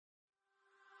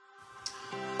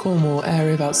Cornwall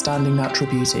Area of Outstanding Natural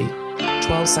Beauty.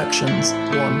 12 sections,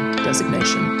 1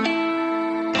 designation.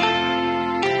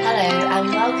 Hello and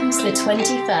welcome to the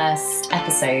 21st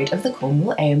episode of the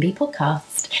Cornwall AONB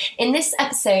Podcast. In this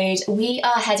episode, we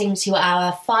are heading to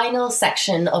our final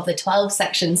section of the 12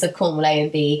 sections of Cornwall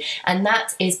AONB, and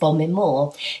that is Bodmin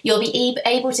Moor. You'll be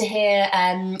able to hear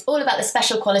all about the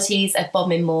special qualities of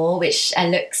Bodmin Moor, which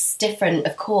looks different,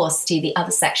 of course, to the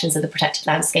other sections of the protected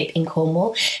landscape in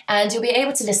Cornwall, and you'll be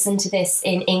able to listen to this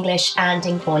in English and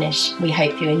in Cornish. We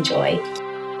hope you enjoy.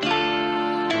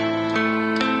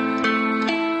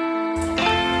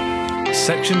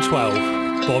 Section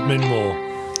 12, Bodmin Moor.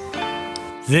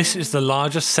 This is the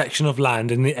largest section of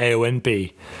land in the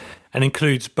AONB and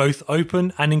includes both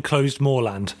open and enclosed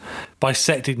moorland,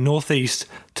 bisected northeast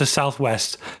to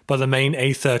southwest by the main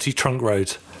A30 trunk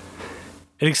road.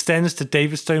 It extends to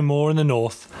Davidstow Moor in the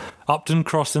north, Upton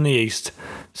Cross in the east,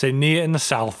 St Neot in the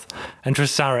south and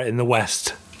Tresarra in the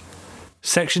west.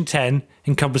 Section 10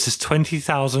 encompasses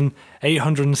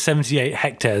 20,878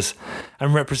 hectares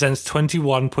and represents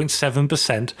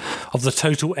 21.7% of the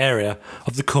total area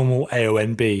of the Cornwall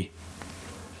AONB.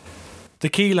 The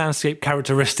key landscape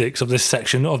characteristics of this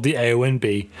section of the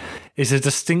AONB is a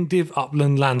distinctive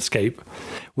upland landscape,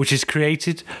 which is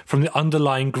created from the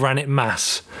underlying granite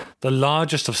mass, the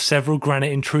largest of several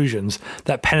granite intrusions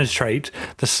that penetrate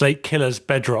the Slate Killers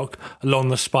bedrock along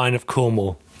the spine of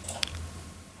Cornwall.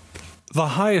 The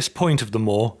highest point of the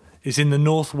moor is in the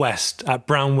northwest at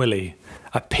Brownwilly,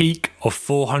 a peak of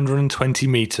 420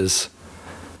 metres.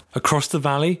 Across the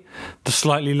valley, the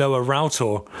slightly lower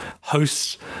Routor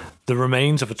hosts the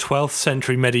remains of a 12th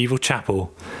century medieval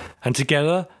chapel, and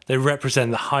together they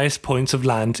represent the highest points of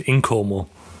land in Cornwall.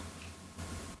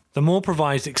 The moor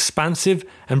provides expansive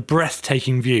and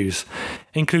breathtaking views,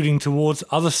 including towards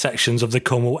other sections of the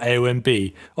Cornwall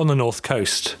AONB on the north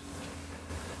coast.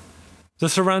 The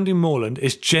surrounding moorland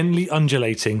is gently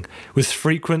undulating with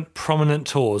frequent prominent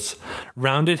tors,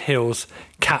 rounded hills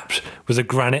capped with a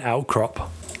granite outcrop.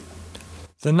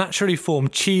 The naturally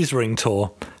formed cheese ring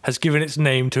tor has given its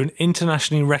name to an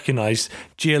internationally recognised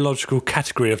geological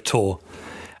category of tor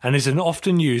and is an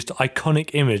often used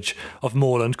iconic image of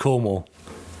moorland Cornwall.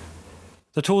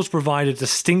 The tors provide a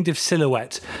distinctive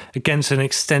silhouette against an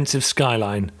extensive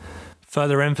skyline,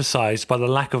 further emphasised by the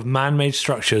lack of man-made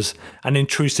structures and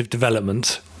intrusive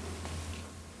development.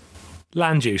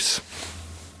 Land use.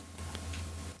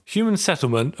 Human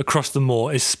settlement across the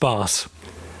moor is sparse.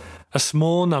 A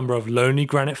small number of lonely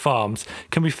granite farms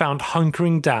can be found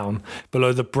hunkering down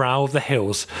below the brow of the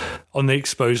hills on the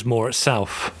exposed moor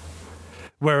itself,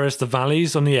 whereas the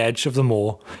valleys on the edge of the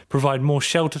moor provide more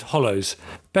sheltered hollows,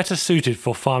 better suited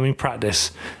for farming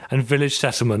practice and village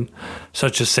settlement,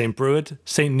 such as St Breward,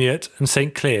 St Neot and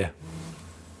St Clear.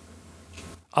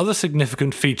 Other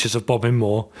significant features of Bodmin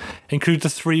Moor include the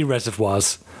three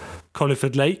reservoirs,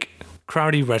 Colliford Lake,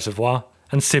 Crowdy Reservoir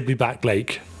and Sibleyback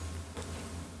Lake.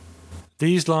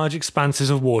 These large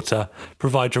expanses of water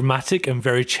provide dramatic and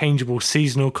very changeable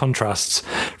seasonal contrasts,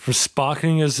 from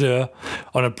sparkling azure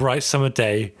on a bright summer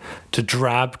day to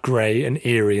drab, grey and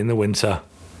eerie in the winter.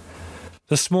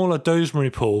 The smaller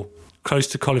Dosemarie Pool, close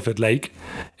to Colliford Lake,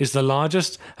 is the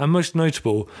largest and most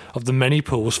notable of the many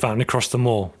pools found across the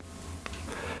moor.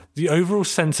 The overall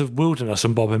sense of wilderness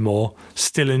on Bodmin Moor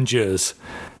still endures,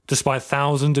 despite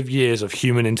thousands of years of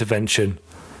human intervention.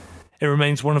 It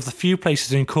remains one of the few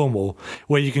places in Cornwall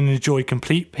where you can enjoy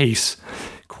complete peace,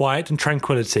 quiet and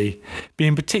tranquility,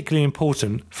 being particularly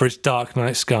important for its dark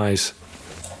night skies.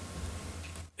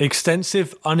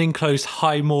 Extensive, unenclosed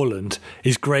high moorland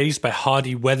is grazed by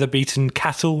hardy weather-beaten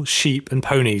cattle, sheep and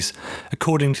ponies,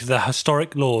 according to the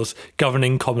historic laws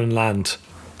governing common land.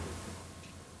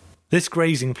 This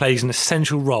grazing plays an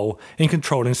essential role in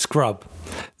controlling scrub,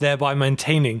 thereby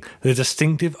maintaining the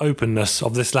distinctive openness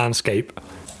of this landscape.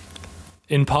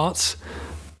 In parts,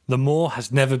 the moor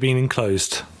has never been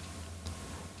enclosed.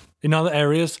 In other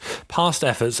areas, past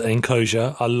efforts at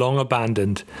enclosure are long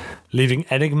abandoned, leaving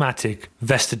enigmatic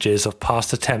vestiges of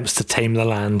past attempts to tame the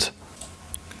land.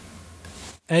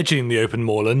 Edging the open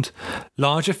moorland,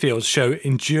 larger fields show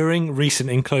enduring recent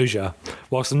enclosure,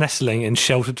 whilst nestling in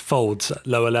sheltered folds at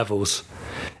lower levels.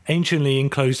 Anciently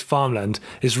enclosed farmland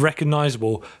is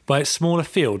recognisable by its smaller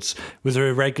fields with their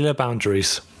irregular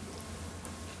boundaries.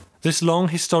 This long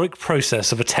historic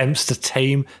process of attempts to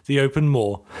tame the open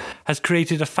moor has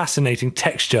created a fascinating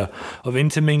texture of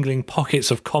intermingling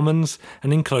pockets of commons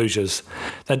and enclosures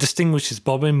that distinguishes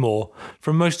Bodmin Moor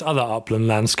from most other upland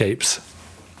landscapes.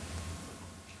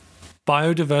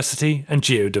 Biodiversity and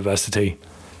geodiversity.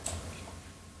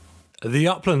 The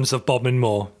uplands of Bodmin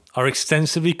Moor are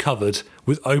extensively covered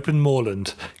with open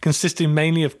moorland, consisting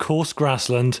mainly of coarse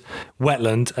grassland,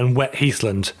 wetland and wet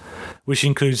heathland, which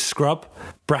includes scrub,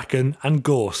 bracken and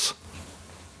gorse.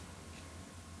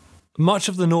 Much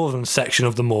of the northern section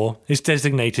of the moor is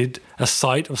designated a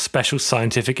site of special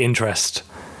scientific interest.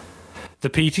 The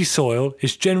peaty soil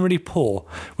is generally poor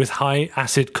with high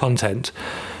acid content,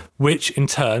 which in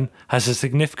turn has a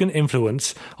significant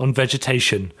influence on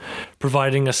vegetation,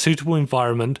 providing a suitable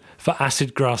environment for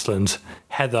acid grasslands,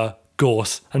 heather,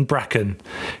 gorse and bracken,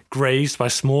 grazed by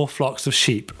small flocks of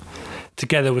sheep,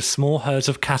 together with small herds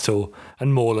of cattle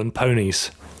and moorland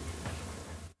ponies.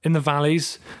 In the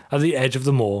valleys, at the edge of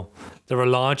the moor, there are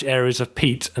large areas of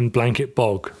peat and blanket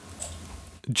bog.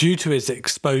 Due to its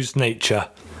exposed nature,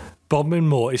 Bodmin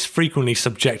Moor is frequently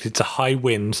subjected to high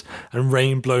winds and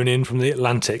rain blown in from the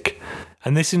Atlantic,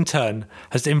 and this in turn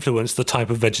has influenced the type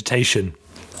of vegetation.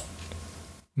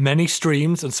 Many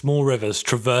streams and small rivers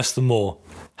traverse the moor,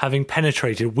 having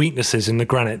penetrated weaknesses in the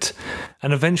granite,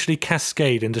 and eventually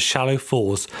cascade into shallow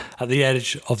falls at the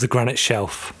edge of the granite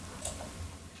shelf.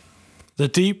 The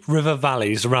deep river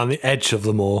valleys around the edge of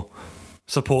the moor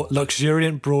support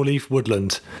luxuriant broadleaf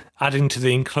woodland, adding to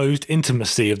the enclosed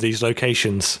intimacy of these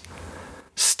locations.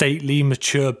 Stately,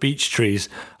 mature beech trees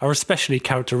are especially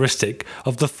characteristic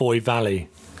of the Foy Valley.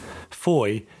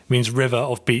 Foy means river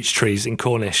of beech trees in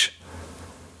Cornish.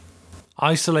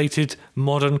 Isolated,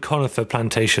 modern conifer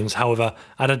plantations, however,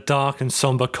 add a dark and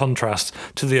sombre contrast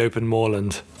to the open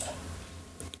moorland.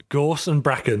 Gorse and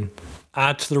bracken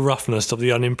add to the roughness of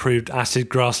the unimproved acid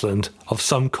grassland of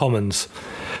some commons,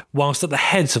 whilst at the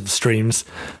heads of the streams,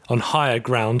 on higher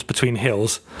ground between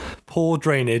hills, poor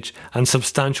drainage and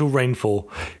substantial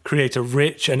rainfall create a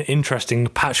rich and interesting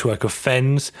patchwork of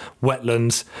fens,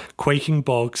 wetlands, quaking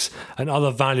bogs and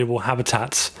other valuable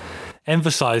habitats,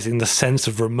 emphasising the sense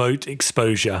of remote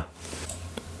exposure.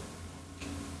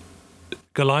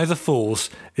 Goliatha Falls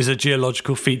is a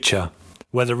geological feature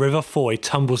where the River Foy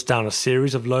tumbles down a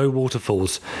series of low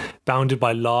waterfalls bounded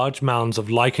by large mounds of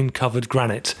lichen-covered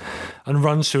granite and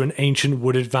runs through an ancient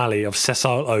wooded valley of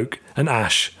sessile oak and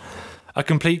ash, a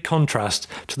complete contrast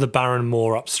to the barren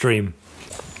moor upstream.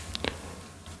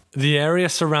 The area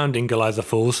surrounding Goliatha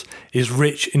Falls is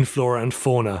rich in flora and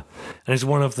fauna and is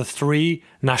one of the 3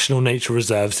 national nature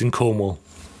reserves in Cornwall.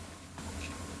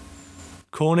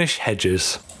 Cornish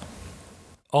hedges.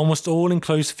 Almost all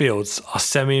enclosed fields are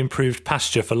semi-improved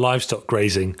pasture for livestock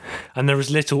grazing, and there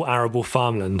is little arable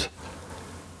farmland.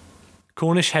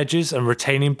 Cornish hedges and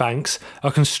retaining banks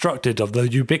are constructed of the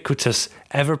ubiquitous,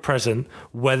 ever-present,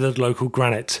 weathered local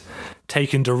granite,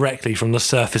 taken directly from the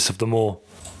surface of the moor.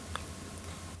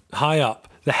 High up,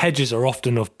 the hedges are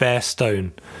often of bare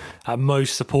stone, at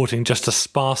most supporting just a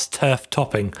sparse turf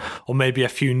topping or maybe a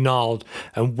few gnarled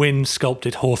and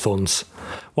wind-sculpted hawthorns,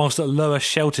 whilst at lower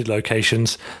sheltered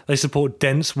locations they support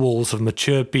dense walls of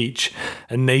mature beech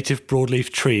and native broadleaf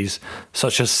trees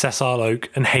such as sessile oak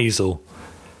and hazel.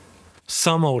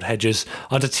 Some old hedges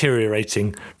are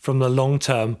deteriorating from the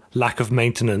long-term lack of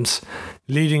maintenance,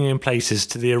 leading in places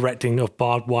to the erecting of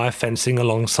barbed wire fencing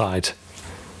alongside.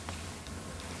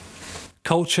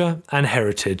 Culture and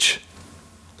heritage.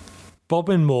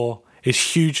 Bodmin Moor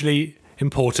is hugely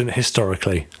important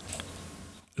historically.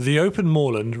 The open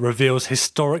moorland reveals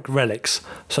historic relics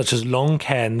such as long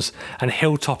cairns and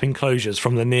hilltop enclosures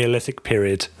from the Neolithic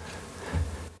period.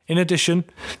 In addition,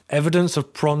 evidence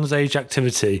of Bronze Age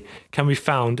activity can be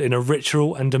found in a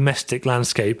ritual and domestic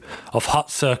landscape of hut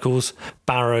circles,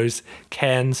 barrows,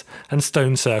 cairns and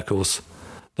stone circles,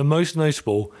 the most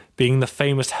notable being the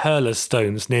famous hurler's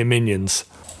stones near Minions.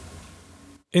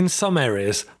 In some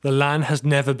areas, the land has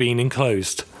never been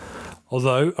enclosed,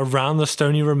 although around the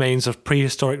stony remains of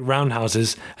prehistoric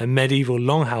roundhouses and medieval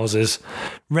longhouses,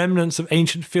 remnants of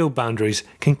ancient field boundaries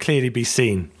can clearly be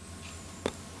seen.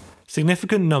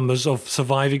 Significant numbers of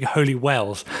surviving holy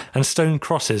wells and stone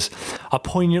crosses are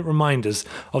poignant reminders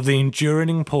of the enduring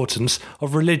importance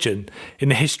of religion in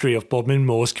the history of Bodmin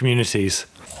Moor's communities.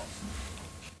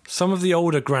 Some of the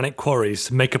older granite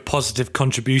quarries make a positive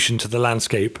contribution to the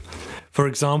landscape, for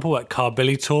example at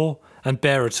Carbilly and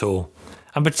Bearator,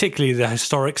 and particularly the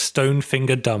historic Stone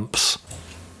Finger dumps.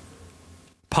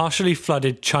 Partially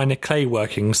flooded china clay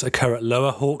workings occur at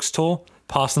Lower Hawkstor,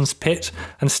 Parsons Pit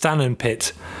and Stannon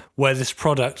Pit, where this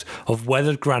product of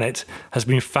weathered granite has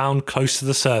been found close to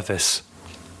the surface.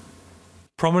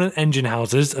 Prominent engine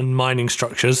houses and mining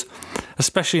structures,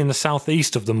 especially in the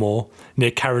southeast of the moor, near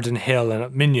Carradon Hill and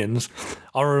at Minions,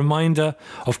 are a reminder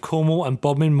of Cornwall and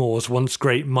Bodmin Moor's once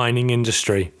great mining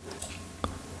industry.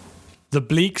 The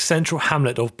bleak central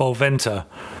hamlet of Bolventa,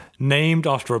 named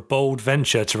after a bold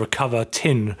venture to recover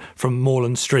tin from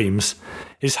moorland streams,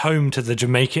 is home to the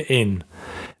Jamaica Inn,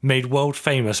 made world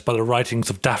famous by the writings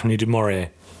of Daphne du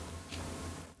Maurier.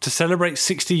 To celebrate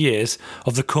 60 years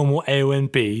of the Cornwall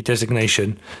AONB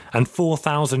designation and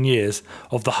 4,000 years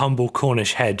of the humble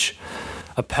Cornish hedge,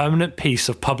 a permanent piece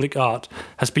of public art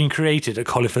has been created at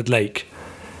Colliford Lake.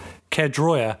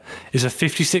 Cerdroia is a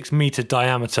 56-metre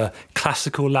diameter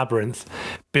classical labyrinth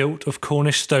built of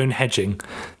Cornish stone hedging,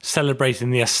 celebrating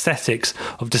the aesthetics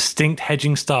of distinct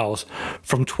hedging styles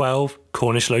from 12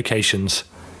 Cornish locations.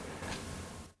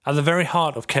 At the very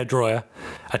heart of Cerdroia,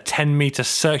 a 10-metre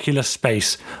circular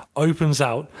space opens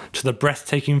out to the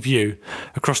breathtaking view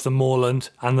across the moorland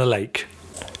and the lake.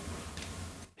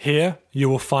 Here, you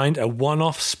will find a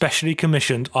one-off specially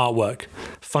commissioned artwork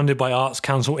funded by Arts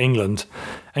Council England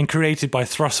and created by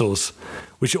Thrussell's,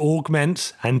 which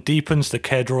augments and deepens the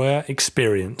Cerdroia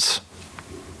experience.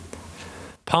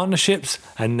 Partnerships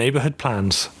and neighbourhood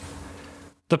plans.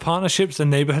 The partnerships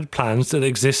and neighbourhood plans that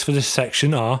exist for this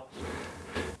section are: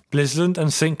 Blisland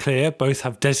and St Cleer both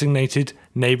have designated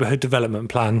neighbourhood development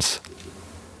plans.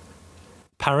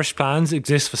 Parish plans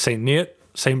exist for St Neot,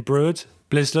 St Breward,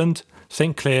 Blisland,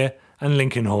 St Cleer and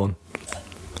Lincolnhorn.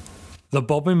 The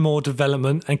Bodmin Moor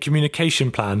Development and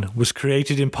Communication Plan was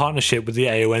created in partnership with the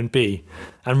AONB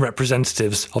and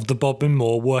representatives of the Bodmin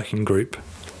Moor Working Group.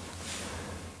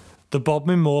 The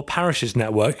Bodmin Moor Parishes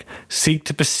Network seek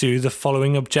to pursue the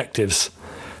following objectives: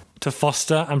 to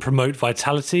foster and promote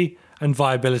vitality and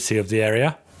viability of the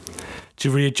area, to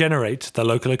regenerate the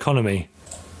local economy,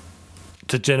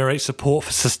 to generate support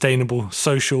for sustainable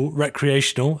social,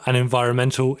 recreational and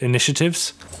environmental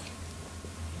initiatives,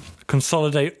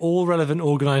 consolidate all relevant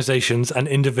organisations and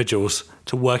individuals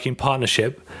to work in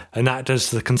partnership and act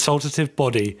as the consultative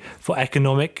body for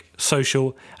economic,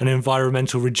 social and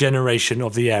environmental regeneration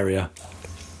of the area.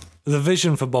 The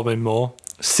vision for Bodmin Moor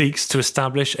seeks to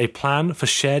establish a plan for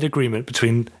shared agreement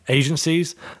between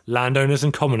agencies, landowners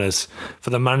and commoners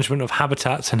for the management of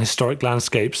habitats and historic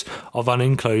landscapes of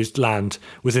unenclosed land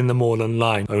within the moorland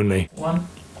line only.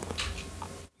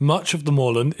 Much of the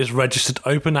moorland is registered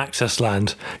open access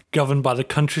land governed by the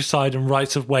Countryside and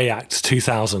Rights of Way Act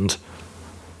 2000.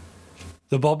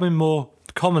 The Bodmin Moor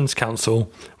Commons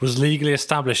Council was legally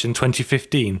established in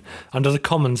 2015 under the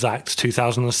Commons Act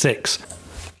 2006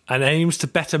 and aims to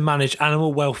better manage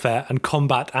animal welfare and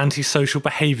combat antisocial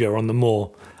behaviour on the moor,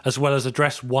 as well as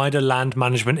address wider land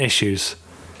management issues.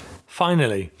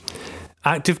 Finally,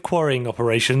 active quarrying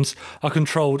operations are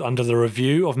controlled under the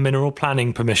review of mineral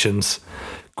planning permissions.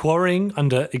 Quarrying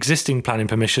under existing planning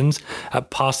permissions at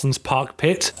Parsons Park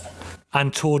Pit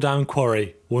and Tordown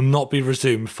Quarry will not be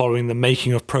resumed following the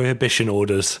making of prohibition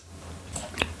orders.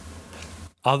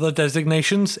 Other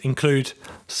designations include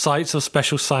Sites of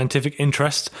Special Scientific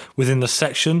Interest within the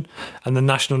section and the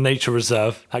National Nature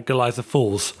Reserve at Goliath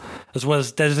Falls, as well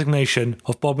as designation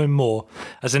of Bodmin Moor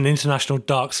as an international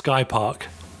dark sky park.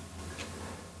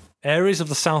 Areas of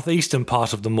the southeastern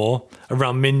part of the moor,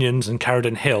 around Minions and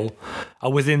Carradon Hill,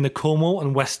 are within the Cornwall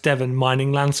and West Devon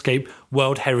Mining Landscape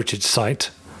World Heritage Site.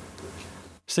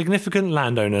 Significant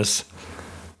landowners.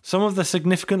 Some of the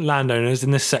significant landowners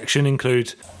in this section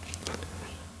include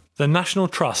the National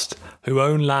Trust, who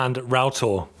own land at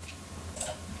Rowtor.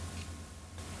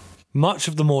 Much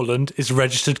of the moorland is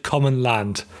registered common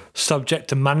land, subject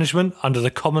to management under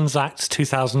the Commons Act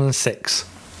 2006.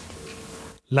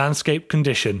 Landscape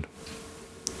condition.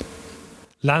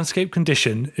 Landscape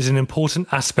condition is an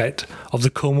important aspect of the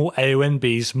Cornwall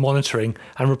AONB's monitoring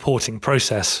and reporting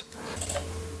process.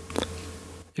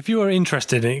 If you are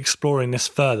interested in exploring this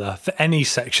further for any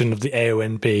section of the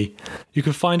AONB, you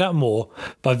can find out more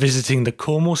by visiting the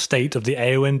Cornwall State of the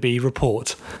AONB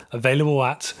report, available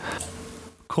at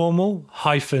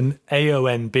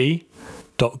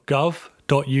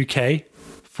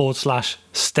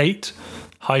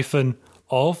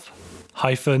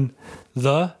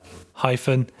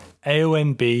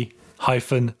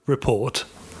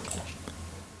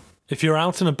If you're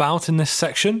out and about in this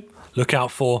section, look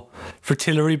out for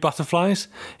fritillary butterflies,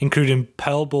 including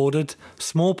pearl-bordered,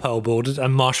 small pearl-bordered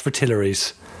and marsh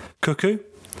fritillaries, cuckoo,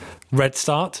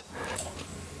 redstart,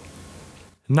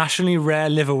 nationally rare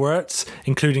liverworts,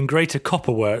 including greater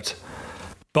copperwort,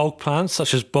 bulk plants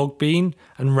such as bog bean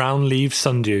and round-leaved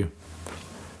sundew,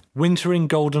 wintering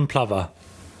golden plover,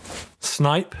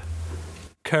 snipe,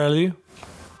 curlew,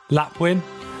 lapwing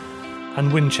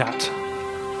and winchat.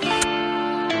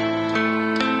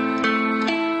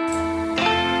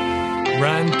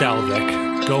 Rand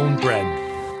Dalvik, Goln Bren,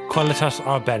 Qualitas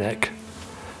Arbennic.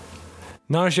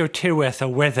 Nars yw tirwedd a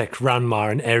weddic ranmar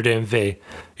yn AONB,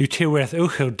 yw tirwedd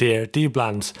ucheldir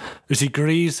diblans, ys I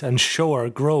gris and shore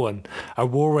groen a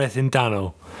warwedd in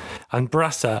dano, and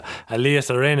brasa Elias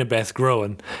Arenabeth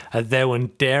groen a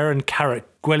ddewen dare and carrot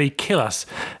gwely killas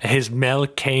a his mel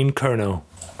cane kerno.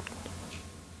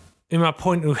 In my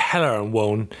point yw heller and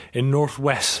won in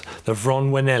northwest the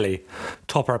Vron Wenelli,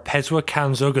 top our pedwa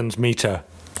cans ugans meter.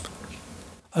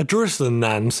 A Jerusalem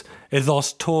nans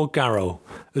iddos tor garo,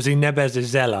 as I nebez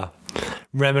izella,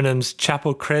 remanans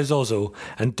chapel crezozo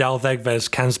and dalvegves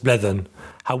cans blethen,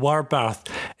 hawar barth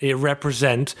it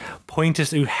represent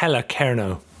pointus u hella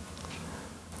kerno.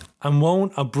 And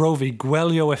won't a brovi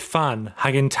gwelio e fan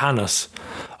hagintanus,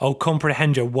 o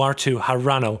comprehenja wartu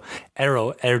harano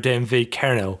ero AONB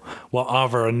kerno, wa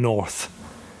aver a north.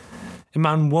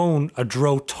 Iman won't a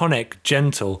dro tonic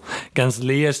gentle, gans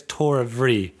lias tor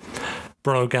vri,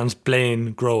 bro gans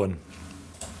blain groen.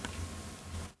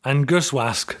 And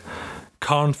guswask,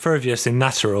 carn fervius in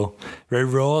natural, re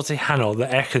rose I hanno the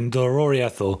echen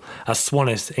dororiathel as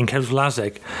swanis in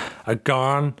kevlazic, a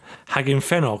garn hagin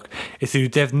fenok ithu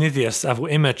devnithius av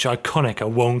image iconic a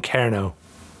won kerno.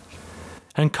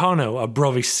 And carno a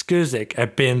brovi skuzik a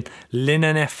bin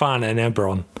linen efan en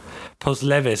ebron, pos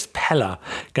levis pella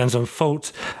gans on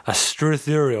fout a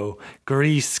struthurio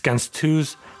gris gans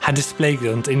tus had displayed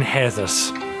in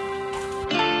heathers.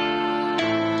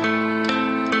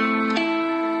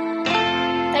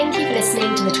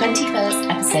 Listening to the 21st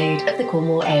episode of the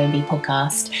Cornwall AONB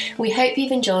Podcast. We hope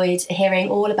you've enjoyed hearing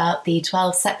all about the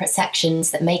 12 separate sections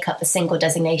that make up the single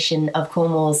designation of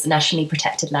Cornwall's nationally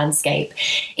protected landscape.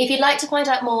 If you'd like to find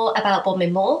out more about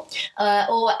Bodmin Moor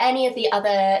or any of the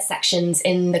other sections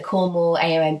in the Cornwall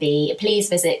AONB, please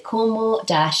visit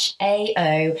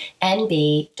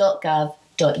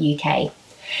cornwall-aonb.gov.uk.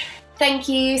 Thank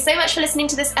you so much for listening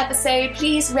to this episode.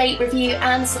 Please rate, review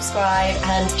and subscribe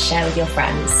and share with your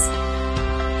friends.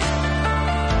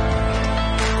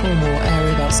 Cornwall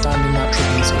Area of Outstanding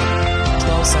Natural Beauty.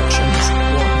 12 sections.